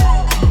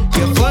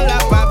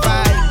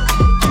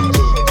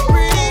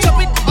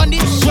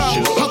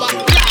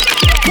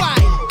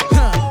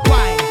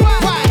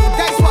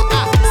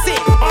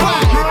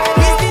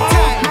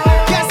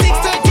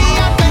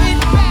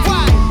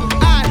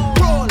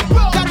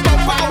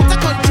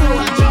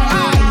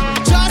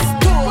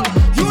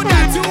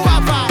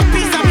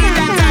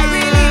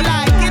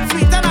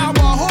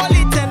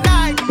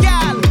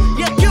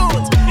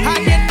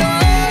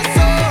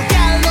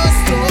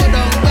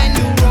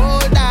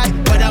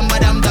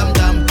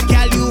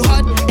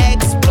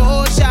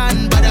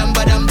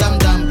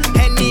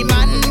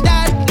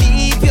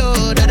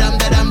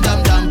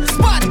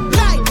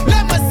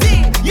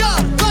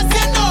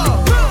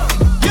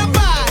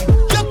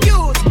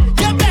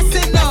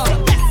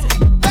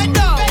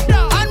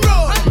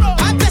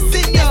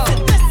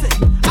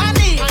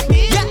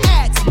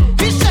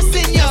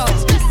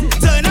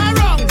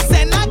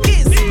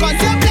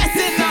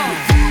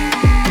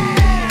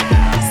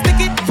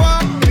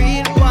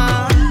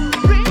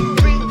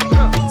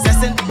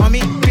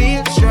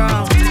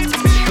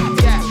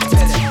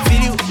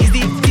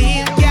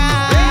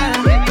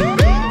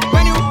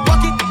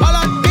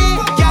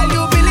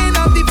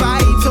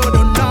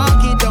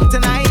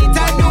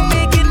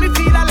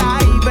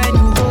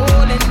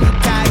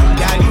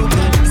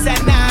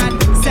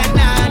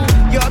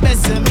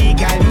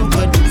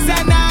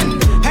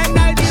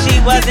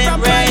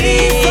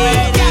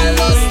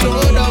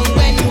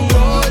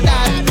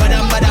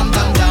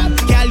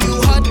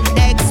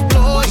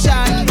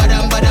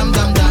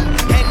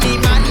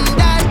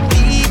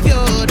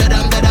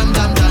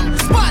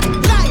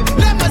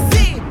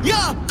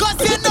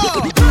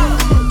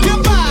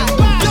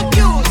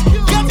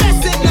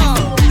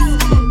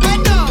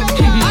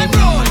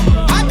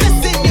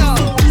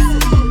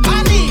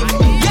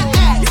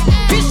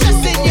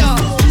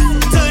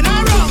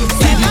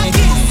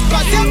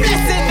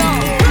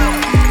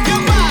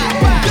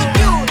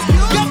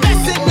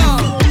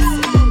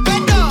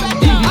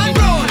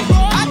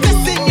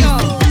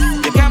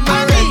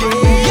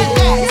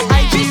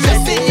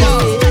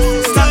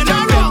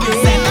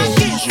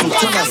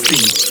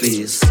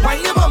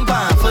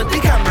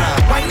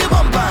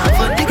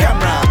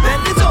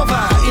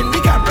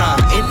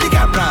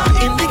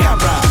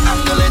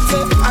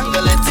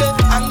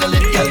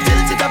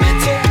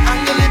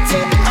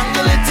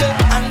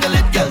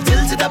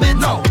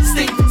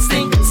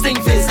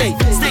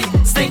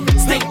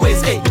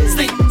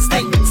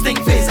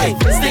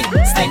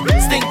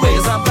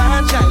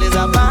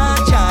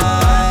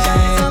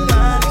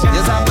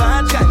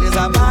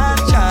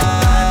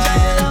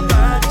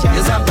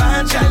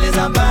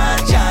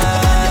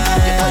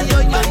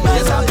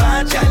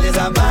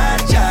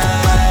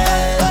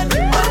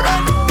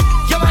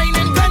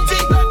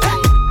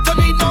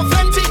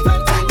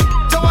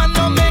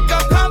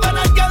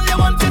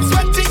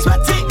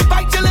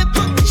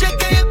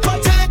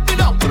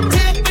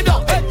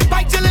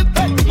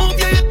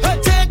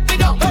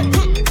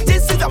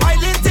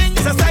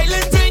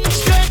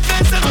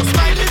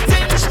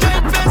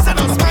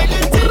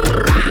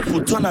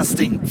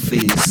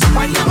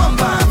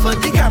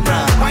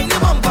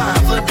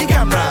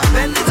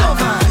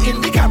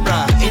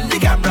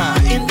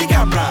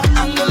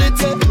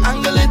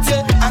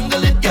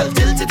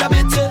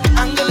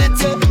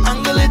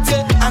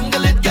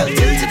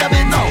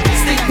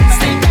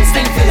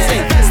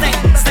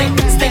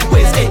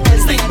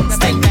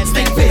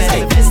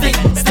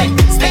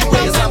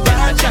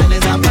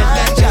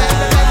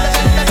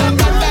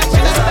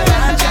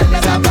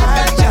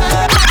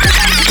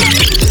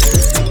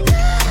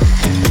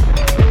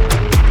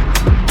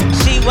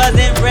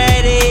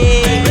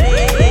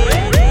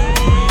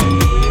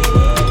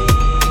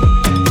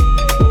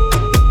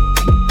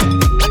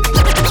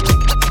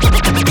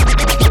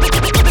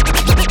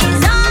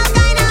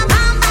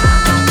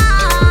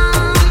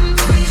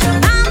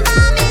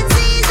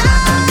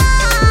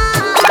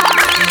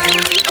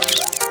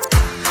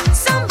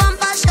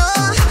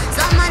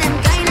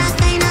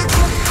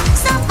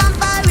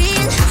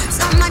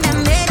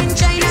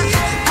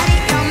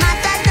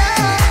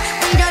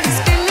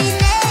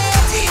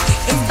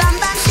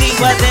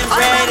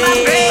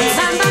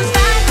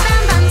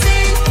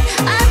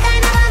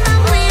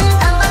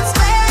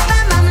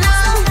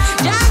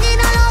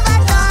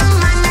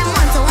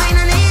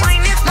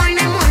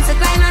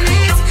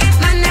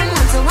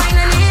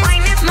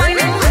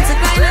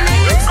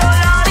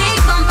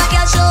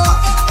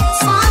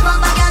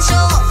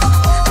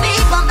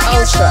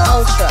 ultra,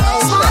 ultra,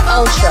 ultra,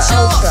 ultra,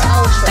 ultra,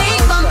 ultra. Big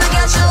bumper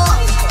girl show,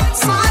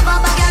 small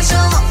bumper girl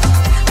show,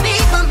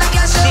 big bumper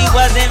girl show. She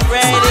wasn't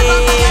ready.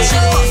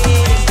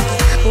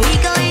 We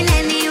going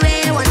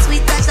anywhere once we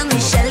touch on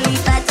Machel, we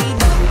party.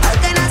 All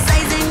kind of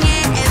size and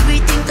yeah,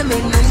 everything to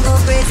make man go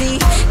crazy.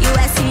 You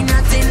ain't seen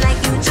nothing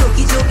like you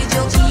jokey, jokey,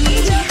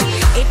 jokey.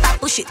 If I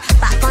push it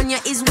back on you,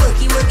 it's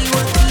worky, worky,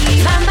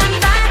 worky. Bam bam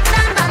bam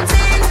bam bam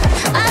tin.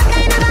 All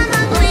kind of bam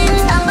bam queen,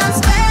 bam bam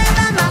square,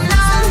 bam bam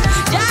long.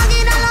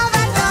 Jogging all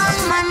over town,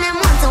 man them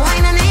want to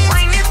wine on it,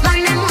 man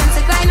them want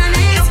to grind on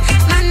it,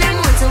 man them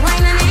want to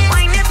wine on it,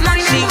 man them want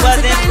to She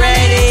wasn't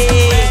ready.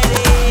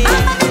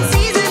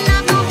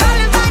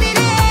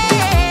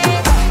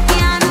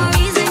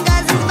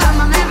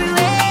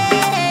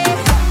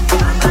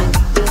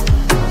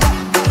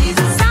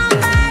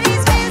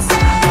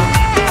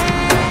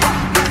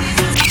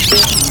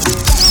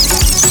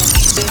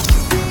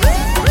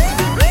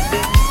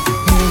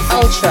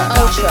 Ultra,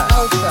 ultra,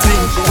 ultra.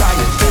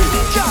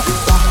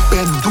 Back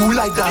bend, do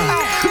like that.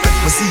 Let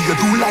me see you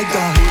do like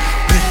that.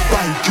 Big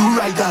bike, you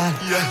ride that.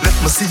 Let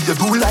me see you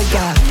do like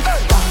that.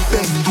 Back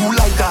bend, do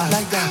like that.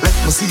 Let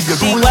me see you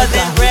do like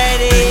that.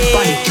 Big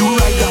bike, you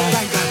ride that.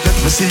 Let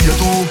me see you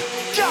do.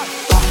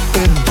 Back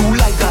bend, do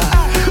like that.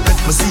 Let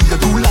me see you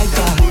do like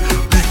that.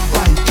 Big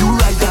bike, you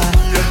ride that.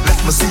 Let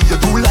me see you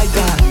do like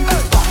that.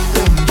 Back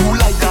bend, do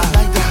like that.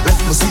 Let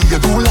me see you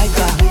do like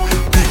that.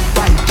 Big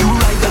bike, you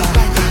ride that.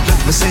 Let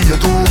me see you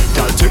do.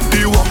 Girl, take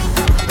the walk.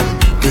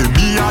 Give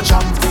me a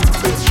jam.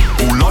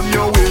 Pull on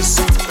your waist.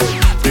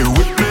 The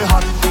whip me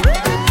hot.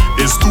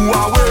 It's 2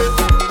 hours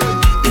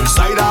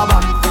inside a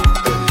van.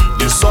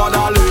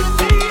 Disorderly.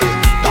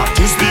 That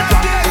is the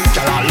plan.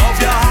 Girl, I love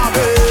your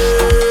habit.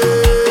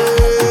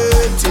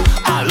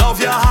 I love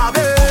your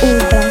habit.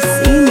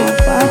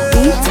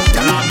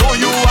 Girl, I know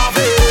you have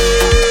it.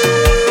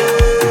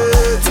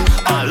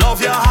 I love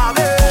your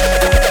habit.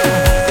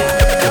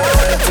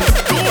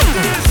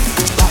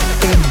 Back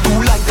then, do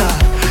like that.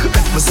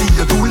 Let me see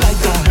you do like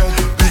that.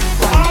 Big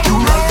bang, you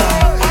like that.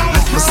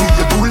 Let me see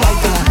you do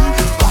like that.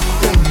 Back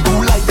then, do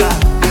like that.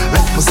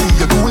 Let me see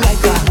you do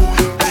like that.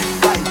 Big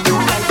bang, you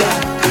like that.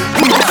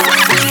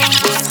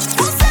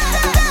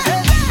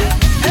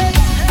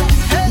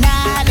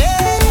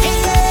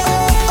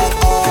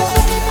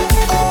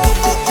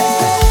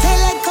 They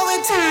like how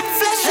it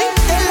fleshy.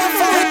 They love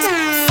how it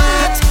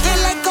fat. They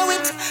like how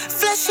it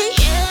fleshy.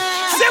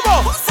 Zero,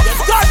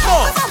 start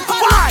more.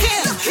 Five,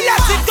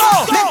 let it go.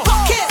 Me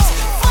pocket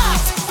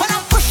fat when I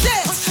push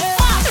it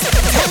fat.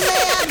 Tell me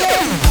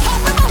again. How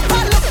me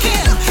bumper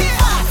looking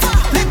fat.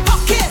 Me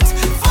pocket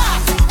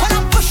fat when I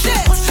push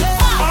it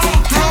fat.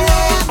 Tell me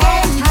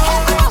again. How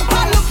me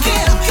bumper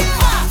looking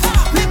fat.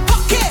 Me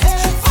pocket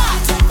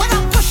fat when I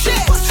push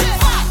it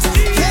fat.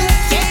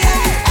 Yeah.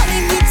 All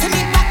you need to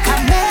me back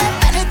and me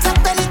bend it up,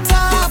 bend it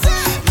up.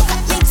 Look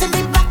at me to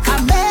me back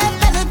and me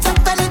bend it up,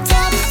 bend it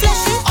up.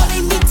 Fleshy. All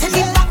you need to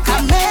me back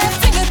and me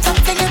fling it up,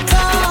 fling it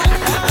up.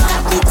 Look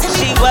at me to me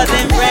She back wasn't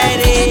and me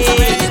ready.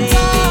 fling it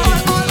up.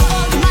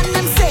 Man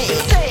them say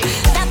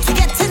that you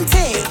getting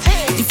thick.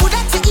 The food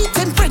that you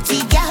eating pretty,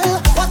 girl.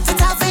 What it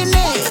have in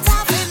it?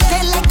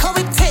 They like how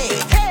it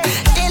take.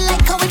 They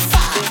like how it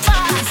fat.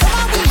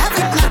 Some we have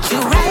it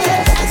natural.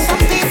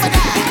 Some pay for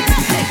that.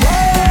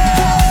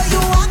 Oh,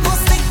 you are go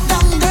stick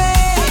down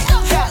there.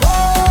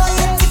 Oh,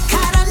 you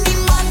thicker than the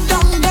mud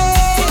down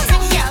there.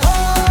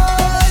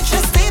 Oh,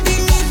 just stay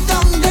beneath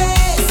down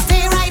there.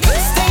 Stay right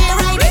it, stay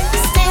right it,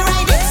 stay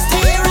right it,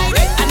 stay right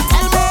it. And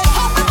tell me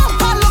how me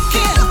bumper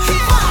looking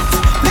fat.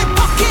 Me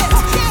pocket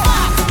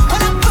fat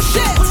when I push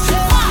it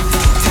fat.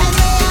 Tell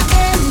me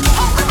again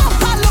how me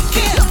bumper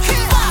looking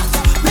fat.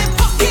 Me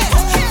pocket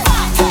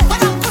fat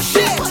when I push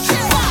it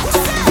fat.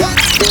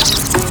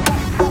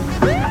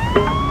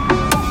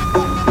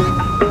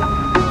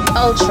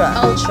 Ultra,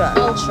 ultra,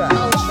 ultra, ultra,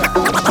 ultra.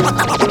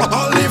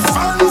 All the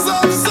fans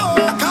of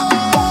Soca.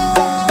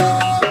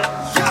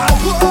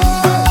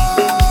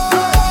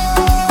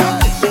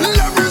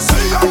 Let me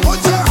see you put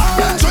your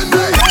hands in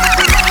the air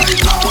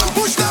right now and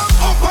push them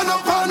up and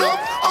up and up,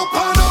 up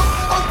and up,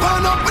 up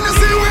and up. When you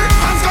see we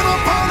hands gonna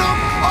up and up,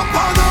 up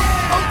and up,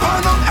 up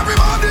and up.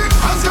 Everybody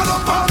hands gonna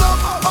up and up,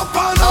 up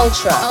and up.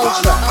 Ultra,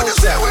 ultra, When you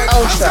see we hands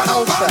ultra, gonna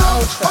up ultra, and up,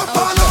 ultra, up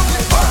and up,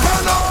 up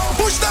and up.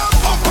 Push them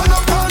up and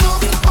up and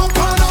up, up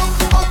and up,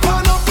 up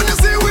and up. When you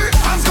see we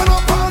hands gonna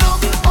up and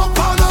up, up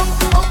and up,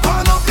 up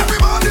and up.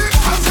 Everybody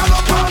hands gonna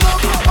up and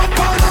up, up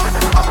and up,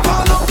 up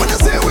and up. When you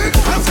see we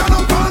hands gonna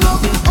up and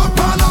up, up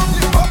and up,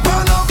 up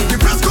and up. The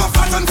place go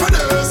flatten for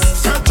this.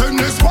 Set in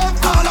this spot,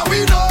 all of we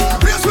know. The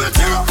place will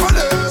tear up for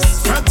this.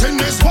 Set in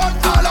this spot,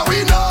 all of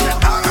we know.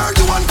 I heard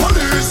you want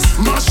police.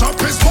 Mash up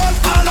this spot,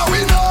 all of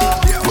we know.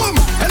 Boom,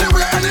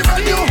 anywhere, any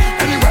venue,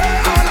 anywhere,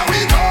 all of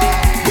we go.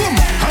 Boom,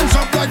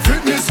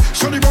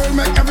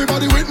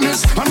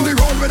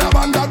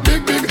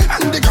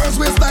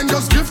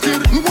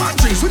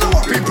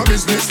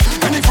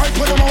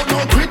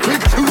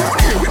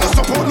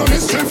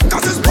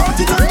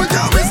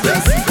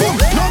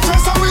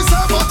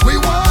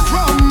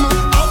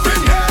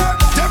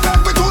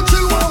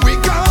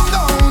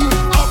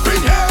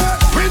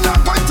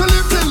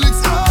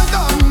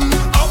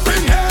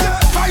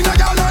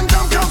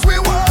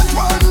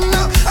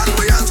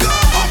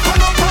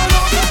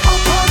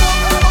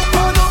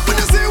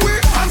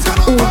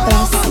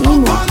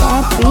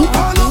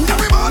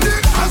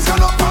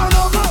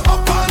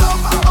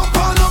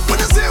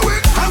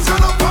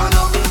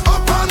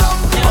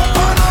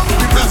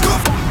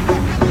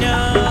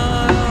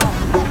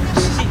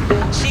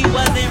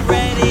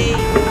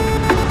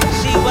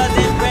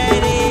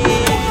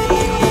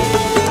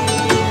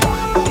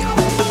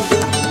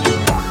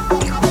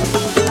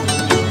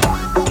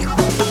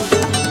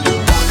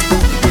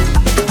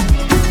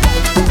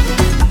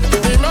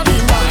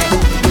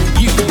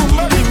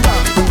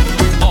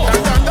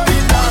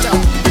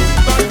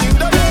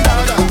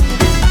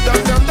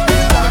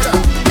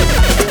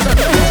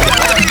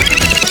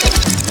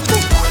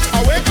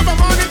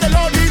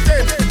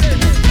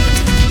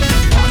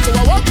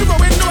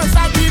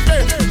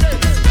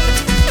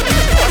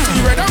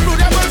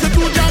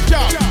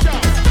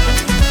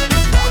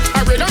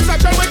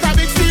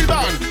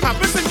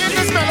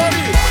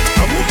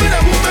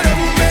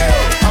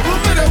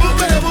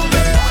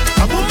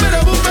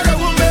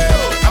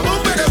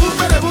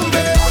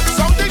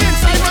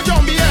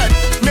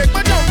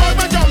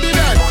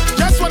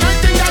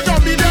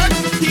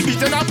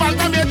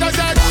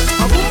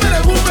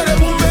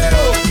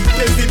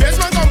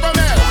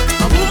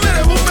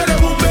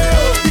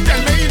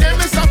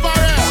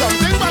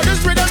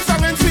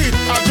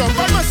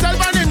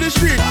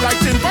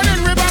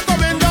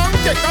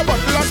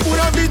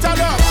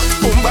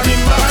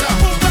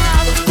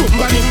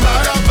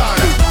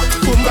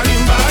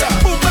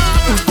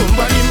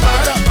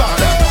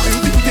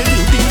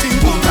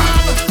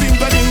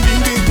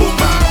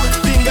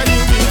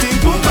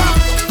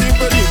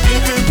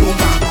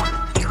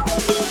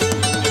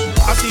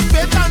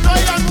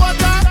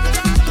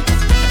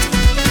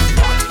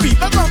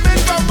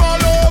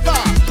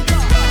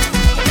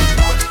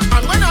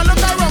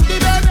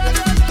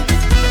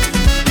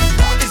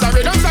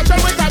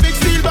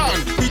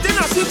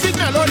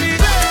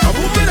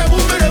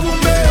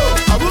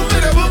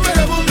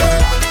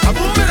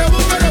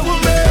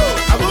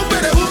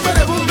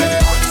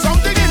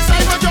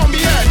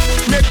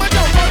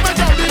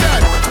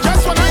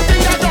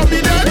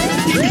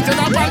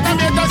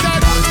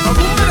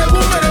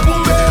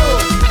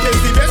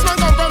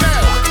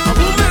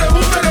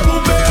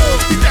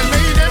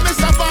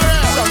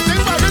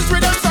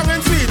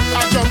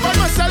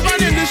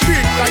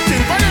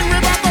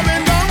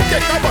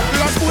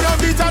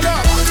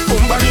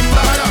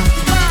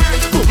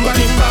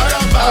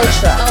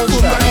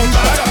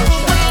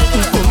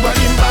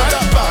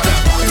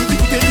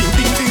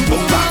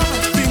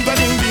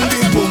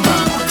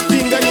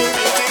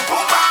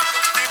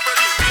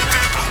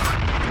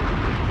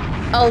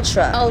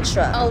 ultra,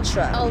 ultra,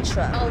 ultra,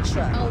 ultra,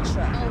 ultra,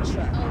 ultra, ultra.